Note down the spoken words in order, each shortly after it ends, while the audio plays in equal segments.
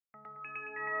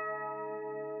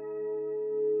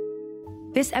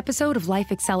This episode of Life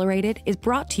Accelerated is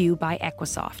brought to you by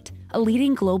Equisoft, a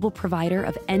leading global provider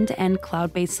of end-to-end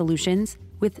cloud-based solutions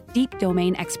with deep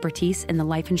domain expertise in the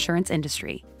life insurance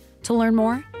industry. To learn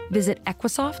more, visit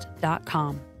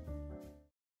equisoft.com.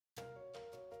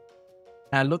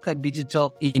 I look at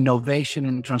digital innovation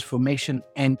and transformation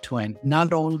end-to-end,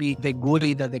 not only the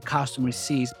goodie that the customer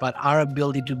sees, but our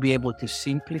ability to be able to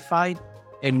simplify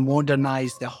and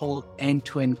modernize the whole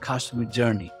end-to-end customer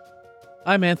journey.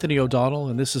 I'm Anthony O'Donnell,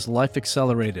 and this is Life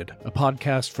Accelerated, a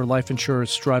podcast for life insurers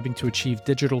striving to achieve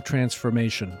digital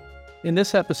transformation. In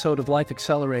this episode of Life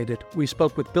Accelerated, we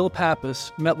spoke with Bill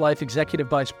Pappas, MetLife Executive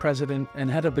Vice President and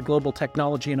Head of the Global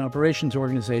Technology and Operations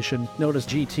Organization, known as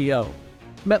GTO.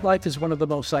 MetLife is one of the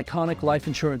most iconic life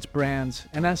insurance brands,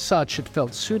 and as such, it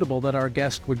felt suitable that our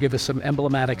guest would give us some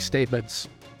emblematic statements.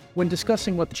 When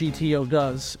discussing what GTO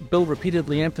does, Bill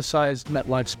repeatedly emphasized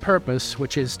MetLife's purpose,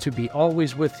 which is to be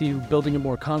always with you, building a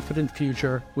more confident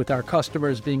future, with our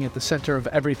customers being at the center of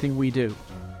everything we do.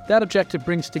 That objective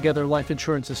brings together life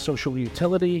insurance's social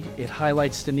utility, it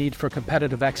highlights the need for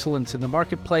competitive excellence in the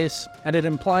marketplace, and it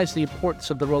implies the importance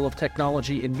of the role of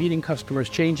technology in meeting customers'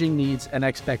 changing needs and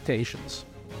expectations.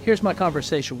 Here's my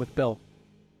conversation with Bill.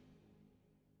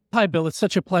 Hi, Bill. It's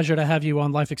such a pleasure to have you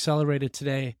on Life Accelerated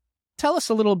today. Tell us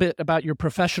a little bit about your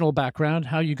professional background,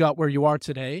 how you got where you are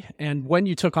today, and when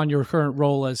you took on your current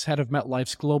role as head of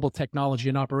MetLife's Global Technology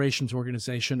and Operations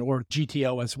Organization, or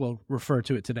GTO as we'll refer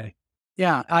to it today.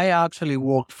 Yeah, I actually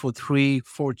worked for 3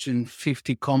 Fortune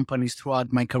 50 companies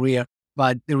throughout my career,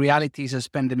 but the reality is I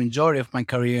spent the majority of my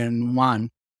career in one.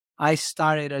 I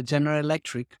started at General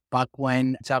Electric back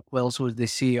when Jack Welch was the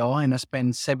CEO, and I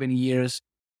spent 7 years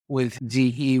with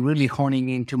GE, really honing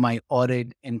into my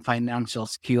audit and financial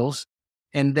skills.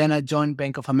 And then I joined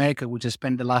Bank of America, which I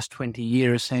spent the last 20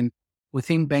 years. And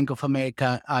within Bank of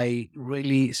America, I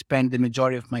really spent the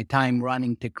majority of my time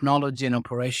running technology and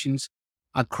operations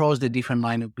across the different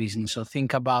line of business. So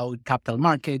think about capital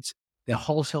markets, the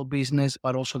wholesale business,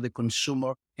 but also the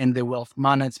consumer and the wealth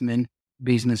management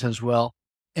business as well.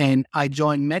 And I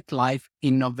joined MetLife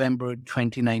in November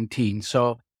 2019.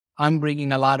 So I'm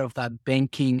bringing a lot of that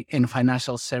banking and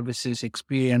financial services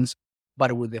experience,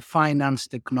 but with the finance,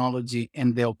 technology,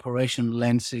 and the operation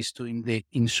lenses to in the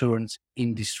insurance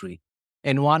industry.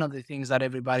 And one of the things that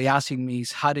everybody asking me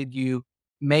is, how did you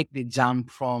make the jump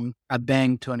from a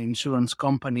bank to an insurance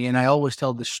company? And I always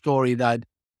tell the story that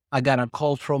I got a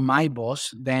call from my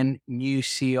boss, then new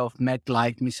CEO of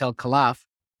MetLife, Michel Khalaf,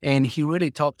 and he really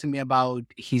talked to me about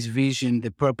his vision,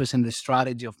 the purpose and the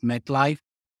strategy of MetLife,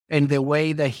 and the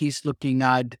way that he's looking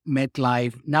at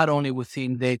MetLife, not only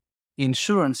within the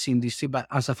insurance industry, but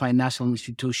as a financial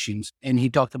institution. And he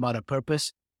talked about a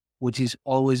purpose, which is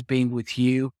always being with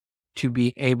you to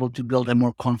be able to build a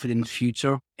more confident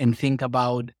future and think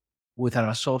about with our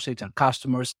associates, our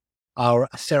customers, our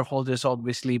shareholders,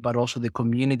 obviously, but also the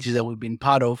communities that we've been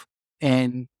part of.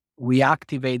 And we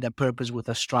activate that purpose with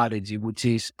a strategy, which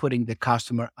is putting the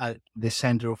customer at the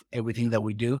center of everything that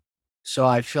we do. So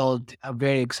I felt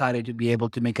very excited to be able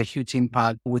to make a huge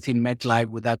impact within MetLife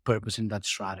with that purpose and that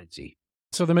strategy.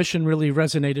 So the mission really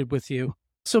resonated with you.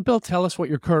 So Bill, tell us what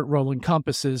your current role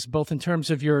encompasses, both in terms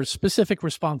of your specific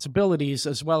responsibilities,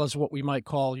 as well as what we might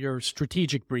call your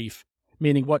strategic brief,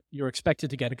 meaning what you're expected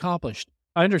to get accomplished.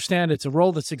 I understand it's a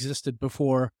role that's existed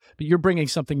before, but you're bringing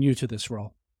something new to this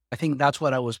role. I think that's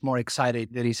what I was more excited.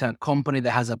 There is a company that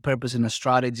has a purpose and a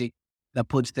strategy that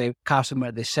puts the customer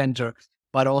at the center,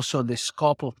 but also the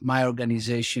scope of my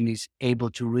organization is able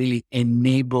to really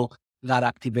enable that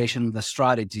activation of the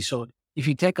strategy. So if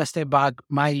you take a step back,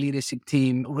 my leadership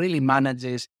team really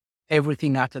manages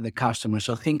everything after the customer.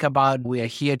 So think about, we are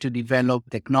here to develop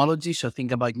technology. So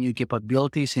think about new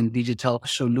capabilities and digital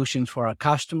solutions for our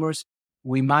customers.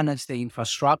 We manage the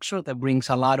infrastructure that brings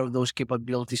a lot of those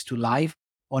capabilities to life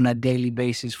on a daily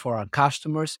basis for our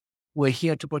customers. We're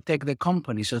here to protect the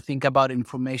company. So think about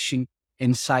information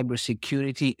and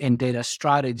cybersecurity and data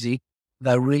strategy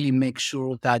that really makes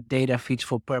sure that data fits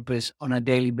for purpose on a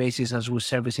daily basis as we're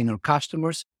servicing our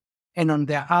customers. And on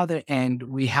the other end,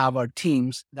 we have our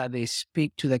teams that they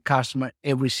speak to the customer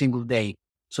every single day.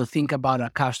 So think about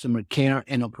our customer care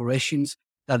and operations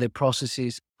that they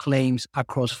processes claims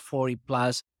across 40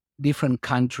 plus different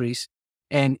countries.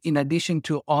 And in addition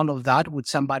to all of that, which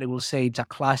somebody will say it's a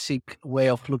classic way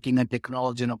of looking at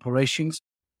technology and operations,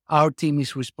 our team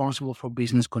is responsible for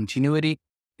business continuity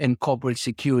and corporate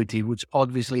security, which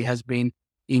obviously has been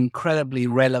incredibly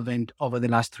relevant over the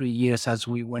last 3 years as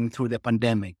we went through the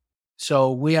pandemic. So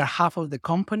we are half of the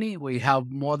company. We have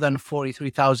more than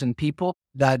 43,000 people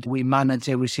that we manage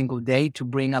every single day to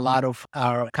bring a lot of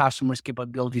our customers'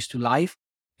 capabilities to life.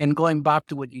 And going back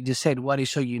to what you just said, what is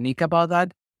so unique about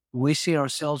that? We see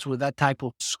ourselves with that type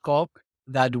of scope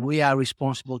that we are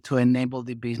responsible to enable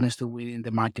the business to win in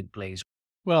the marketplace.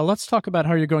 Well, let's talk about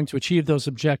how you're going to achieve those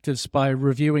objectives by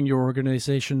reviewing your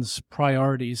organization's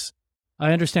priorities.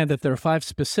 I understand that there are 5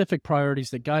 specific priorities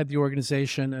that guide the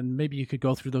organization, and maybe you could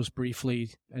go through those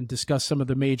briefly and discuss some of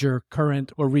the major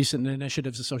current or recent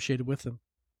initiatives associated with them.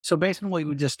 So based on what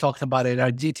we just talked about it, our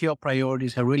GTO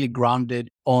priorities are really grounded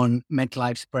on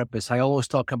MetLife's purpose. I always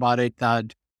talk about it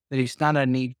that there is not a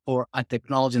need for a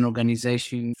technology and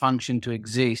organization function to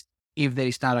exist if there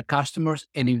is not a customer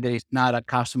and if there is not a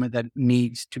customer that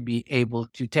needs to be able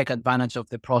to take advantage of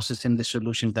the process and the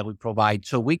solutions that we provide.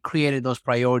 So we created those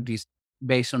priorities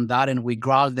based on that, and we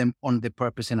ground them on the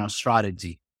purpose in our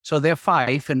strategy. So there are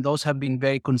 5, and those have been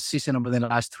very consistent over the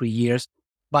last 3 years.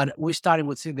 But we started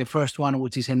with the first one,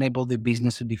 which is enable the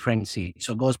business to differentiate.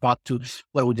 So it goes back to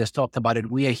what we just talked about it.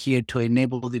 We are here to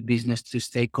enable the business to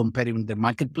stay competitive in the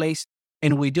marketplace.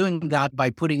 And we're doing that by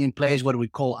putting in place what we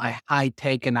call a high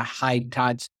tech and a high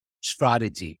touch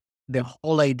strategy. The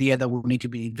whole idea that we need to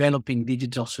be developing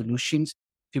digital solutions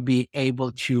to be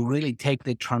able to really take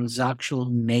the transactional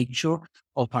nature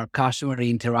of our customer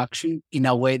interaction in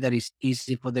a way that is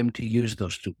easy for them to use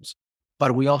those tools.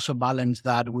 But we also balance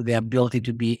that with the ability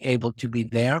to be able to be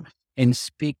there and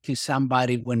speak to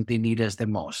somebody when they need us the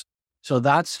most. So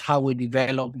that's how we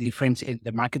develop, differentiate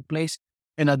the marketplace.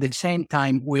 And at the same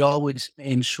time, we're always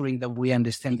ensuring that we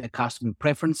understand the customer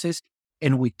preferences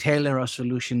and we tailor a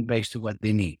solution based on what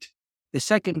they need. The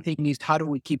second thing is, how do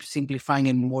we keep simplifying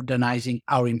and modernizing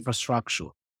our infrastructure?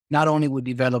 Not only we're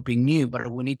developing new,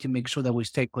 but we need to make sure that we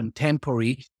stay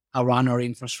contemporary around our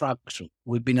infrastructure.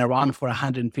 We've been around for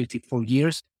 154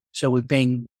 years, so we're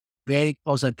paying very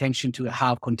close attention to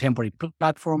have contemporary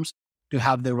platforms, to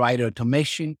have the right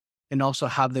automation, and also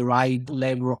have the right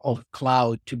level of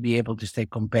cloud to be able to stay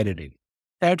competitive.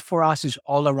 Third for us is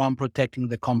all around protecting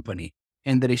the company.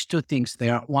 And there is 2 things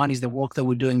there. One is the work that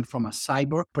we're doing from a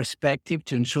cyber perspective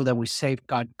to ensure that we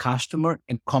safeguard customer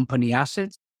and company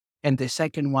assets. And the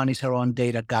second one is around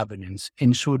data governance,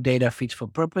 ensure data fits for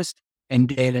purpose and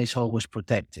data is always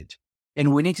protected.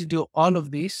 And we need to do all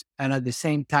of this. And at the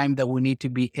same time that we need to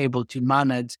be able to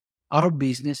manage our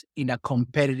business in a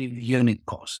competitive unit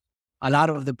cost. A lot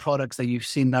of the products that you've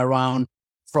seen around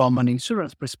from an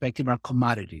insurance perspective are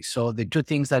commodities. So the 2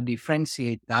 things that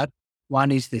differentiate that,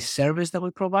 one is the service that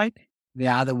we provide. The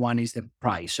other one is the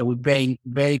price. So we're paying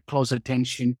very close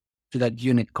attention to that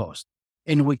unit cost.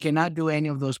 And we cannot do any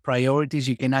of those priorities.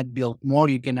 You cannot build more.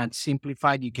 You cannot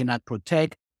simplify. You cannot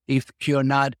protect if you're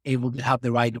not able to have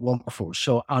the right workforce.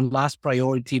 So our last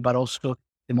priority, but also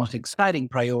the most exciting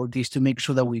priority, is to make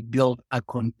sure that we build a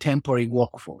contemporary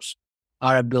workforce.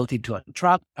 Our ability to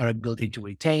attract, our ability to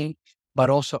retain, but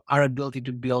also our ability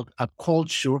to build a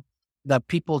culture that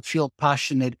people feel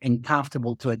passionate and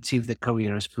comfortable to achieve the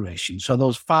career aspiration. So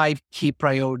those 5 key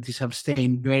priorities have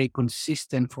stayed very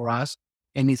consistent for us,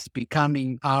 and it's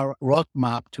becoming our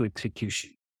roadmap to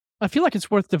execution. I feel like it's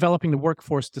worth developing the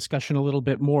workforce discussion a little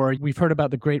bit more. We've heard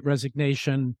about the Great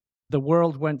Resignation. The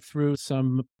world went through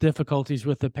some difficulties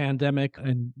with the pandemic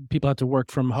and people had to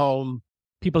work from home.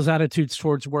 People's attitudes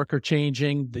towards work are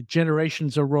changing. The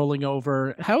generations are rolling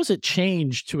over. How has it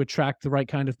changed to attract the right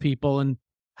kind of people? And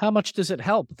how much does it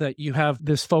help that you have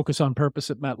this focus on purpose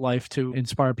at MetLife to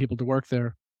inspire people to work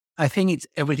there? I think it's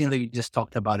everything that you just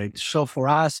talked about it. So for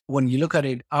us, when you look at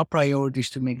it, our priority is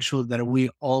to make sure that we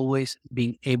always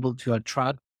being able to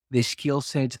attract the skill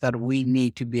sets that we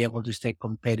need to be able to stay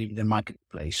competitive in the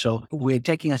marketplace. So we're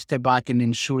taking a step back and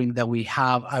ensuring that we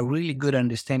have a really good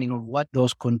understanding of what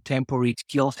those contemporary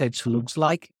skill sets looks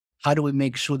like. How do we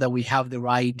make sure that we have the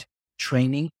right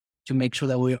training to make sure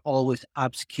that we're always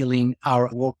upskilling our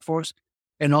workforce?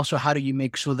 And also, how do you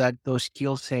make sure that those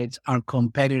skill sets are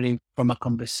competitive from a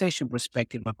compensation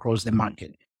perspective across the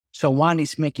market? So one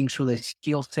is making sure that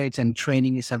skill sets and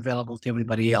training is available to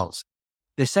everybody else.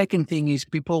 The second thing is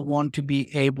people want to be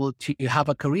able to have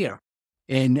a career.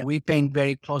 And we're paying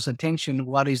very close attention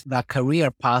what is the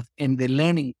career path and the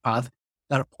learning path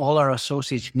that all our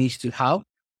associates need to have.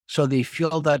 So they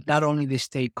feel that not only they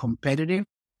stay competitive,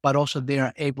 but also they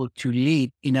are able to lead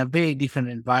in a very different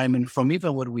environment from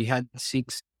even what we had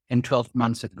 6 and 12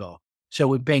 months ago. So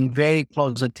we're paying very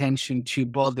close attention to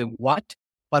both the what,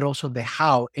 but also the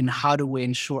how, and how do we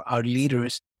ensure our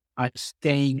leaders are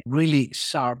staying really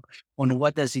sharp on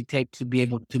what does it take to be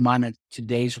able to manage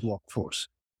today's workforce.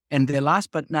 And the last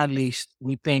but not least,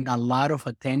 we're paying a lot of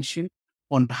attention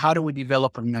on how do we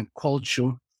develop a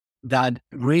culture that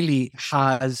really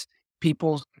has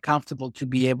people comfortable to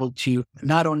be able to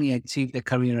not only achieve their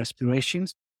career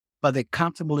aspirations, but they're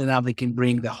comfortable enough they can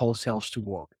bring the whole selves to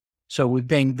work. So we're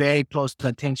paying very close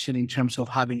attention in terms of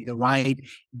having the right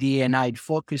D&I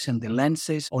focus and the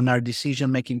lenses on our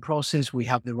decision-making process. We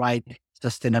have the right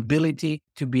sustainability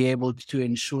to be able to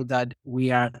ensure that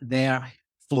we are there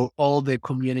for all the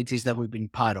communities that we've been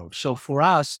part of. So for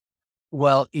us,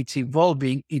 well, it's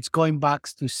evolving. It's going back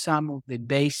to some of the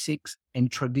basics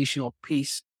and traditional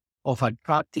piece of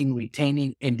attracting,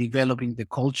 retaining, and developing the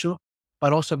culture,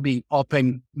 but also being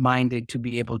open-minded to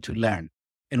be able to learn.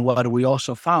 And what we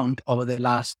also found over the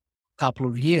last couple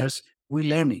of years, we're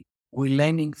learning. We're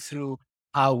learning through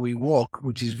how we work,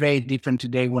 which is very different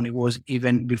today when it was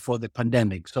even before the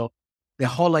pandemic. So the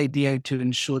whole idea to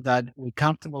ensure that we're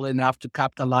comfortable enough to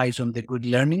capitalize on the good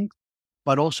learning,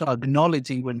 but also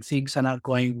acknowledging when things are not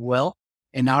going well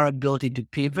and our ability to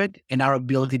pivot and our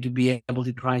ability to be able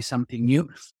to try something new.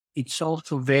 It's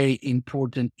also very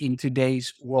important in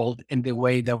today's world and the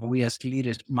way that we as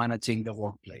leaders managing the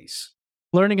workplace.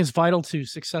 Learning is vital to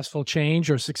successful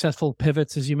change or successful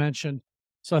pivots, as you mentioned.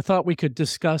 So I thought we could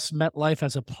discuss MetLife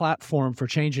as a platform for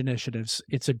change initiatives.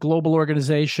 It's a global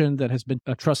organization that has been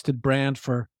a trusted brand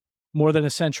for more than a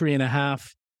century and a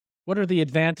half. What are the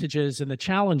advantages and the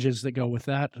challenges that go with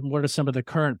that? And what are some of the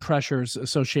current pressures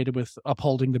associated with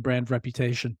upholding the brand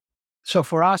reputation? So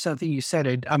for us, I think you said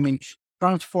it. I mean,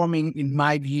 transforming, in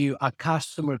my view, a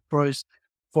customer-first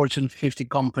Fortune 50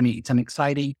 company, it's an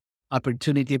exciting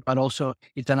opportunity, but also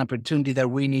it's an opportunity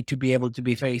that we need to be able to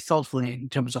be very thoughtful in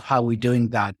terms of how we're doing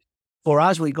that. For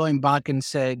us, we're going back and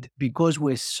said, because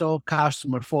we're so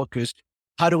customer focused,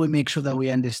 how do we make sure that we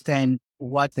understand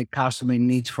what the customer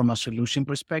needs from a solution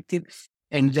perspective?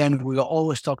 And then we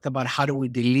always talked about how do we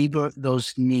deliver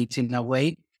those needs in a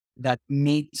way that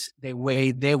meets the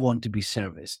way they want to be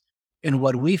serviced. And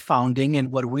what we founding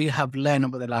and what we have learned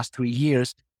over the last 3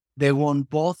 years, they want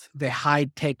both the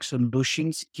high-tech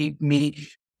solutions, keep me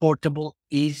portable,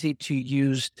 easy to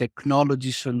use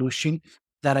technology solution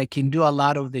that I can do a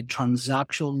lot of the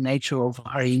transactional nature of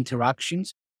our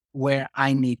interactions where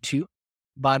I need to,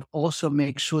 but also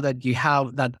make sure that you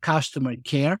have that customer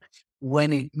care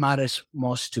when it matters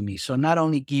most to me. So not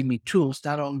only give me tools,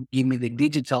 not only give me the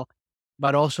digital,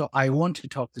 but also I want to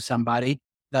talk to somebody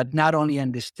that not only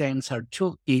understands our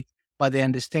toolkit, but they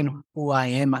understand who I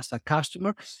am as a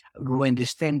customer, who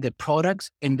understand the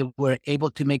products, and that we're able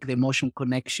to make the emotional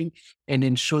connection and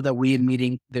ensure that we are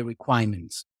meeting the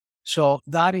requirements. So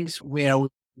that is where we're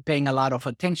paying a lot of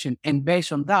attention. And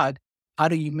based on that, how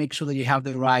do you make sure that you have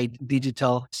the right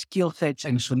digital skill sets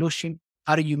and solution?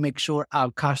 How do you make sure our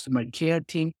customer care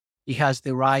team, it has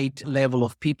the right level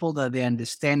of people that they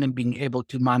understand and being able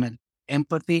to manage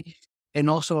empathy, and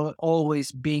also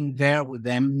always being there with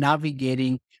them,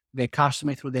 navigating the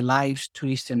customer through the life's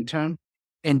twist and turn,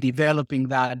 and developing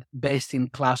that best in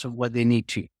class of what they need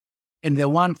to. And the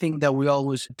one thing that we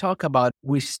always talk about,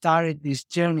 we started this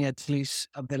journey, at least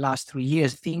of the last 3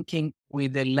 years, thinking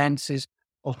with the lenses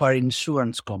of our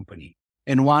insurance company.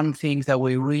 And one thing that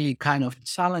we're really kind of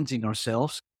challenging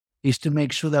ourselves is to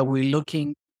make sure that we're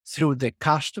looking through the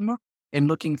customer and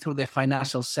looking through the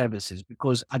financial services,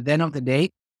 because at the end of the day,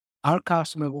 our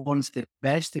customer wants the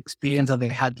best experience that they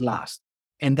had last.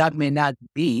 And that may not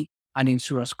be an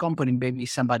insurance company, maybe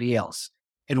somebody else.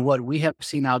 And what we have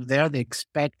seen out there, they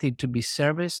expect it to be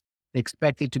serviced, they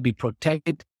expect it to be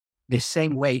protected the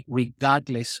same way,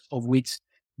 regardless of which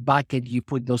bucket you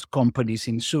put those companies,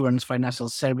 insurance, financial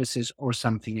services, or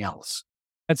something else.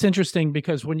 That's interesting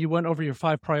because when you went over your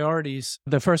 5 priorities,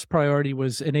 the first priority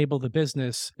was enable the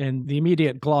business. And the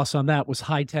immediate gloss on that was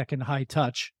high tech and high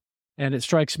touch. And it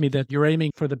strikes me that you're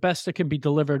aiming for the best that can be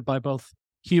delivered by both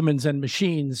humans and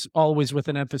machines, always with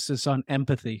an emphasis on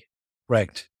empathy.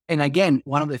 Correct. And again,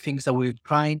 one of the things that we're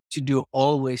trying to do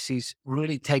always is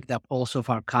really take the pulse of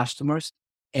our customers.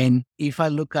 And if I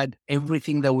look at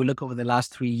everything that we look over the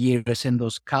last 3 years and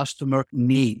those customer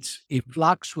needs, it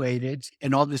fluctuated.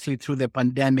 And obviously through the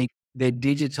pandemic, the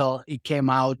digital, it came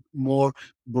out more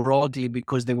broadly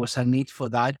because there was a need for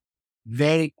that.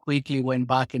 Very quickly went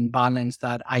back and balanced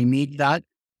that I need that,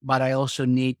 but I also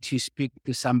need to speak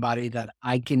to somebody that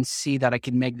I can see, that I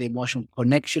can make the emotional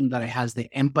connection, that has the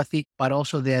empathy, but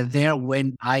also they're there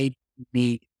when I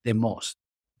need the most,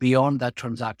 beyond that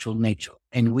transactional nature.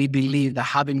 And we believe that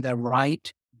having the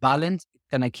right balance is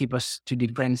going to keep us to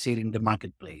differentiate in the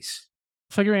marketplace.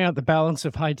 Figuring out the balance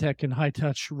of high tech and high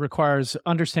touch requires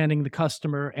understanding the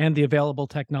customer and the available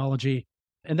technology.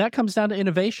 And that comes down to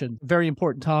innovation. Very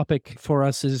important topic for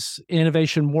us is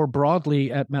innovation more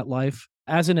broadly at MetLife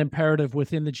as an imperative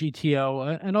within the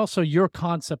GTO, and also your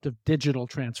concept of digital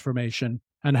transformation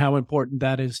and how important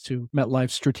that is to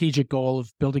MetLife's strategic goal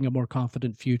of building a more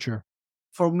confident future.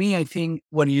 For me, I think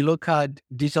when you look at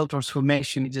digital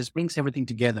transformation, it just brings everything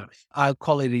together. I'll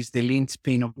call it is the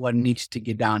linchpin of what needs to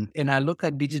get done. And I look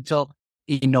at digital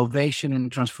innovation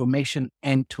and transformation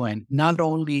end to end, not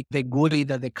only the goodie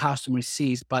that the customer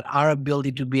sees, but our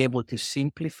ability to be able to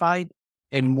simplify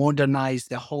and modernize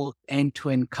the whole end to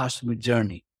end customer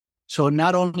journey. So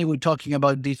not only we're talking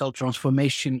about digital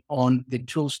transformation on the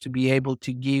tools to be able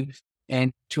to give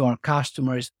and to our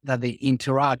customers that they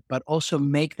interact, but also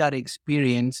make that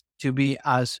experience to be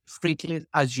as frictionless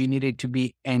as you need it to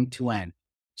be end to end.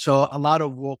 So a lot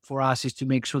of work for us is to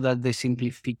make sure that the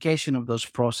simplification of those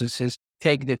processes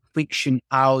take the friction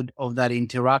out of that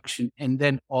interaction and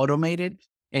then automate it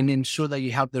and ensure that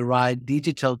you have the right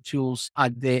digital tools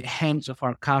at the hands of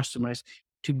our customers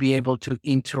to be able to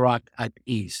interact at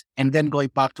ease. And then going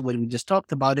back to what we just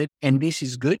talked about it, and this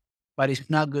is good, but it's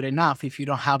not good enough if you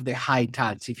don't have the high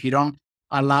touch, if you don't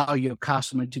allow your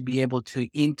customer to be able to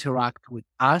interact with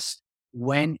us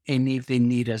when and if they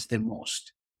need us the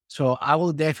most. So I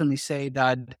will definitely say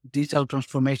that digital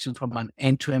transformation from an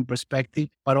end-to-end perspective,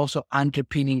 but also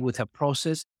underpinning with a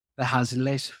process that has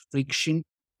less friction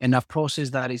and a process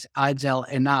that is agile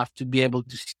enough to be able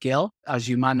to scale as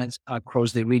you manage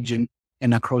across the region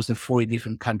and across the 40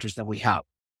 different countries that we have.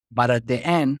 But at the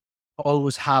end,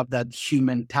 always have that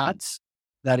human touch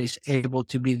that is able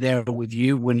to be there with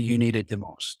you when you need it the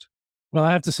most. Well,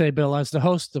 I have to say, Bill, as the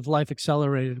host of Life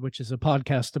Accelerated, which is a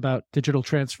podcast about digital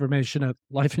transformation at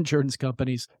life insurance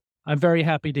companies, I'm very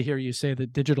happy to hear you say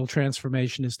that digital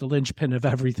transformation is the linchpin of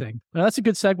everything. Now, that's a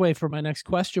good segue for my next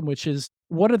question, which is,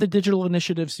 what are the digital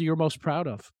initiatives that you're most proud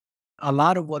of? A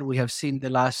lot of what we have seen the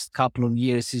last couple of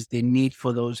years is the need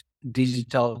for those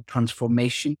digital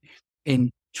transformation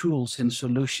in tools and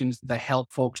solutions that help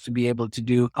folks to be able to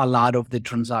do a lot of the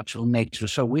transactional nature.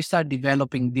 So we start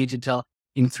developing digital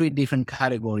in three different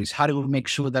categories. How do we make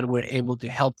sure that we're able to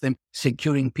help them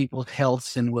securing people's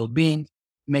health and well-being,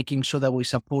 making sure that we're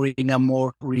supporting a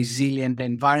more resilient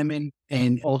environment,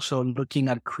 and also looking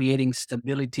at creating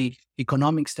stability,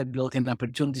 economic stability and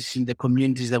opportunities in the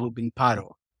communities that we've been part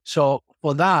of. So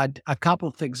for that, a couple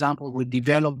of examples, we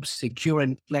developed secure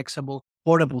and flexible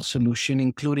portable solution,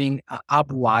 including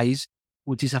Upwise,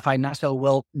 which is a financial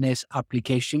wellness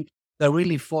application that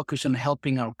really focus on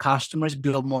helping our customers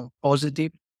build more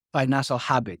positive financial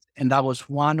habits. And that was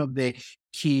one of the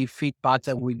key feedback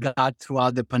that we got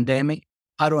throughout the pandemic.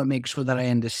 How do I make sure that I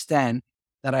understand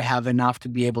that I have enough to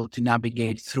be able to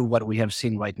navigate through what we have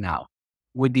seen right now?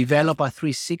 We develop a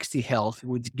 360 Health,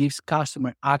 which gives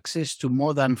customer access to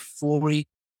more than 40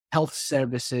 health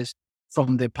services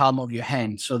from the palm of your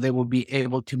hand. So they will be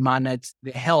able to manage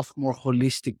the health more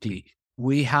holistically.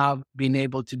 We have been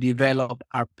able to develop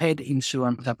our pet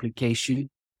insurance application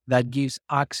that gives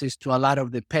access to a lot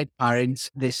of the pet parents,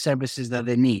 the services that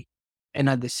they need. And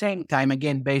at the same time,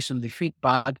 again, based on the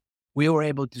feedback, we were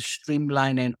able to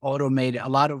streamline and automate a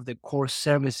lot of the core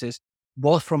services,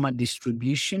 both from a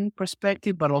distribution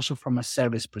perspective, but also from a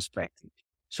service perspective.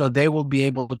 So they will be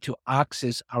able to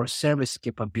access our service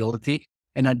capability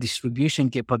and our distribution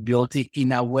capability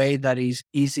in a way that is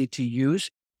easy to use,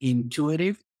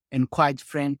 intuitive, and quite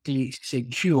frankly,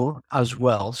 secure as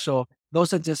well. So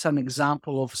those are just an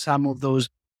example of some of those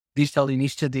digital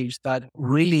initiatives that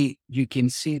really you can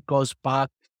see goes back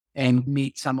and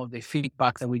meet some of the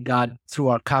feedback that we got through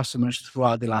our customers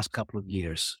throughout the last couple of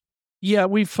years. Yeah,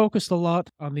 we've focused a lot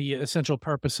on the essential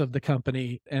purpose of the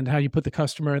company and how you put the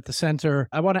customer at the center.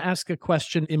 I want to ask a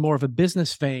question in more of a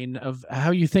business vein of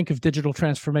how you think of digital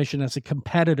transformation as a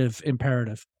competitive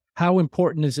imperative. How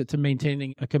important is it to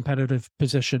maintaining a competitive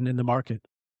position in the market?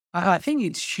 I think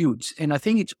it's huge, and I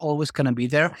think it's always going to be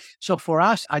there. So for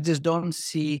us, I just don't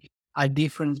see a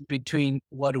difference between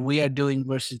what we are doing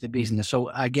versus the business. So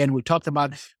again, we talked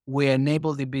about we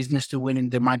enable the business to win in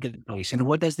the marketplace. And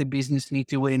what does the business need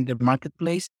to win in the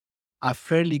marketplace? A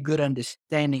fairly good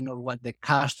understanding of what the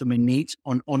customer needs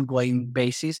on an ongoing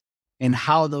basis and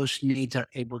how those needs are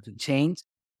able to change,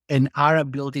 and our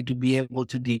ability to be able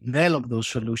to develop those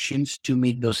solutions to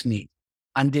meet those needs.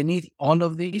 Underneath all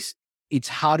of this, it's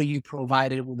how do you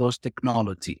provide it with those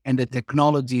technology? And the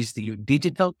technology is the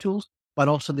digital tools, but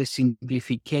also the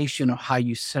simplification of how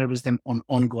you service them on an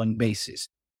ongoing basis.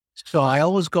 So I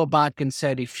always go back and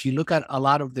said, if you look at a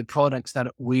lot of the products that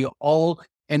we all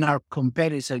and our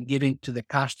competitors are giving to the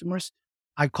customers,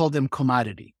 I call them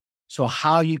commodity. So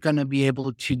how are you going to be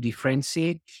able to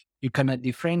differentiate? You cannot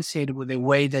differentiate with the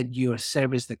way that you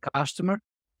service the customer,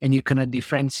 and you cannot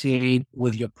differentiate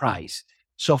with your price.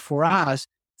 So for us,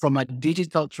 from a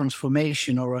digital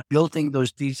transformation or building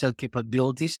those digital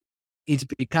capabilities, it's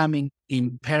becoming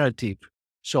imperative.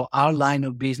 So our line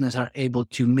of business are able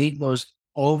to meet those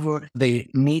over the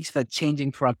needs that are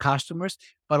changing for our customers,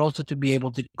 but also to be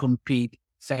able to compete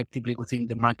effectively within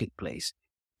the marketplace.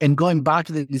 And going back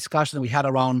to the discussion that we had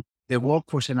around the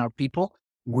workforce and our people,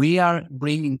 we are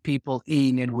bringing people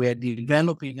in and we are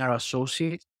developing our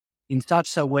associates in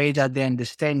such a way that they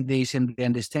understand this and they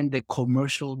understand the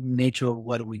commercial nature of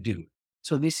what we do.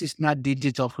 So this is not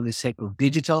digital for the sake of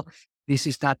digital. This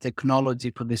is not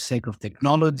technology for the sake of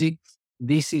technology.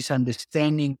 This is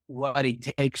understanding what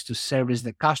it takes to service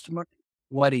the customer,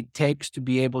 what it takes to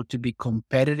be able to be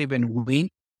competitive and win,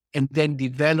 and then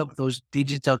develop those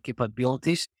digital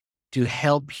capabilities to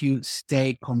help you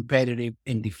stay competitive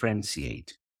and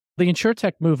differentiate. The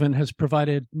InsurTech movement has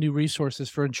provided new resources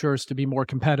for insurers to be more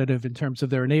competitive in terms of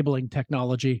their enabling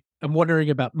technology. I'm wondering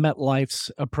about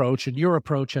MetLife's approach and your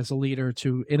approach as a leader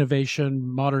to innovation,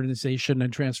 modernization,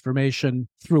 and transformation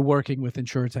through working with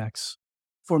InsurTechs.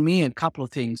 For me, a couple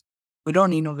of things. We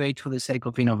don't innovate for the sake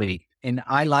of innovate. And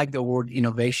I like the word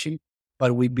innovation,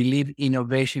 but we believe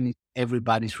innovation is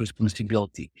everybody's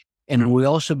responsibility. And we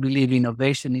also believe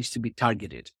innovation needs to be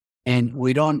targeted. And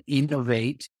we don't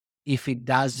innovate if it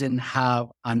doesn't have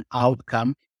an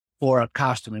outcome for a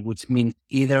customer, which means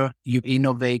either you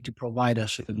innovate to provide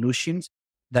us solutions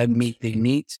that meet their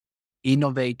needs,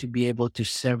 innovate to be able to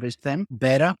service them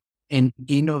better, and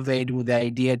innovate with the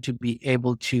idea to be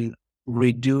able to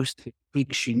reduce the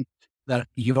friction that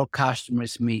your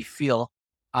customers may feel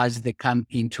as they come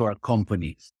into our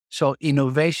company. So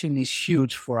innovation is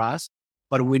huge for us,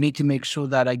 but we need to make sure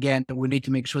that, again,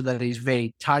 it is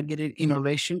very targeted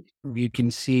innovation. You can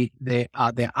see the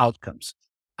outcomes.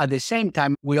 At the same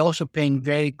time, we're also paying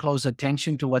very close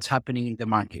attention to what's happening in the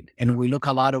market. And we look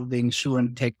a lot of the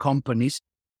insurance tech companies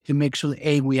to make sure,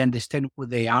 we understand who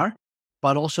they are,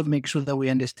 but also make sure that we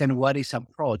understand what is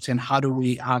approach and how do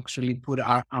we actually put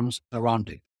our arms around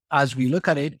it. As we look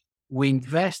at it, we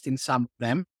invest in some of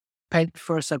them. Pet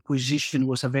First acquisition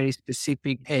was a very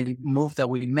specific move that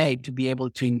we made to be able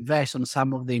to invest on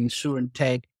some of the insurance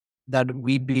tech that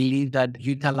we believe that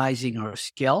utilizing our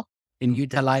skill and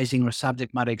utilizing our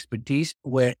subject matter expertise,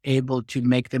 we're able to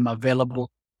make them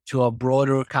available to a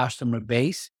broader customer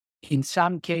base. In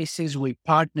some cases, we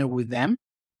partner with them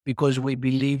because we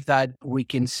believe that we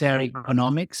can share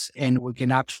economics and we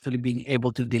can actually be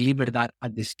able to deliver that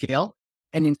at the scale.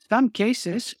 And in some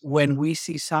cases, when we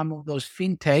see some of those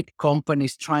fintech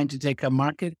companies trying to take a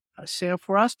market share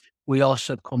for us, we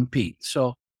also compete.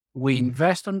 So we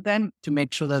invest on them to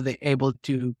make sure that they're able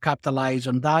to capitalize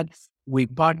on that. We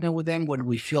partner with them when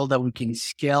we feel that we can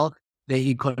scale the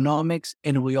economics,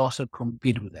 and we also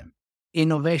compete with them.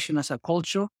 Innovation as a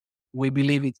culture, we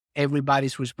believe it's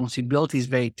everybody's responsibility, is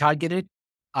very targeted.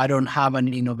 I don't have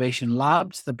an innovation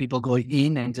labs that people go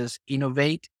in and just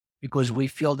innovate, because we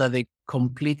feel that they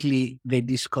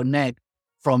disconnect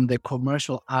from the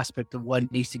commercial aspect of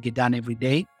what needs to get done every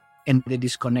day, and they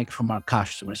disconnect from our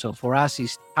customers. So for us,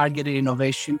 it's targeted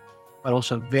innovation, but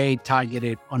also very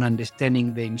targeted on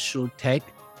understanding the InsurTech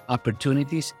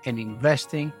opportunities and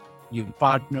investing. You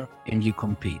partner and you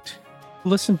compete.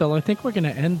 Listen, Bill, I think we're going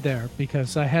to end there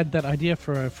because I had that idea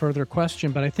for a further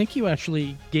question, but I think you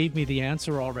actually gave me the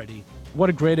answer already. What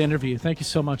a great interview. Thank you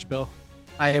so much, Bill.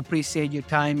 I appreciate your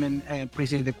time and I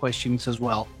appreciate the questions as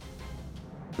well.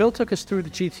 Bill took us through the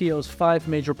GTO's 5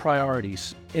 major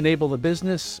priorities: enable the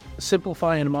business,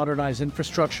 simplify and modernize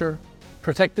infrastructure,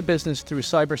 protect the business through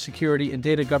cybersecurity and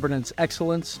data governance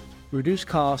excellence, reduce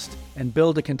cost, and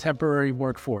build a contemporary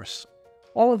workforce.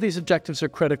 All of these objectives are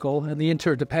critical, and the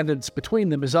interdependence between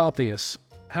them is obvious.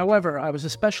 However, I was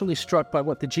especially struck by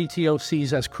what the GTO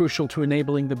sees as crucial to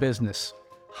enabling the business: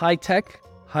 high tech,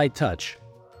 high touch.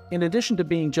 In addition to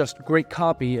being just great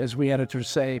copy, as we editors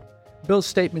say, Bill's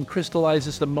statement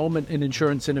crystallizes the moment in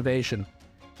insurance innovation.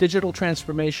 Digital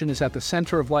transformation is at the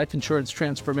center of life insurance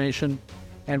transformation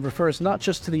and refers not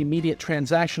just to the immediate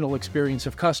transactional experience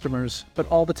of customers, but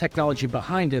all the technology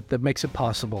behind it that makes it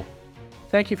possible.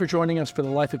 Thank you for joining us for the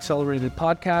Life Accelerated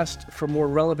podcast. For more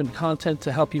relevant content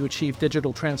to help you achieve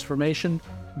digital transformation,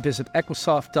 visit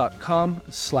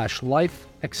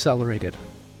equisoft.com/lifeaccelerated.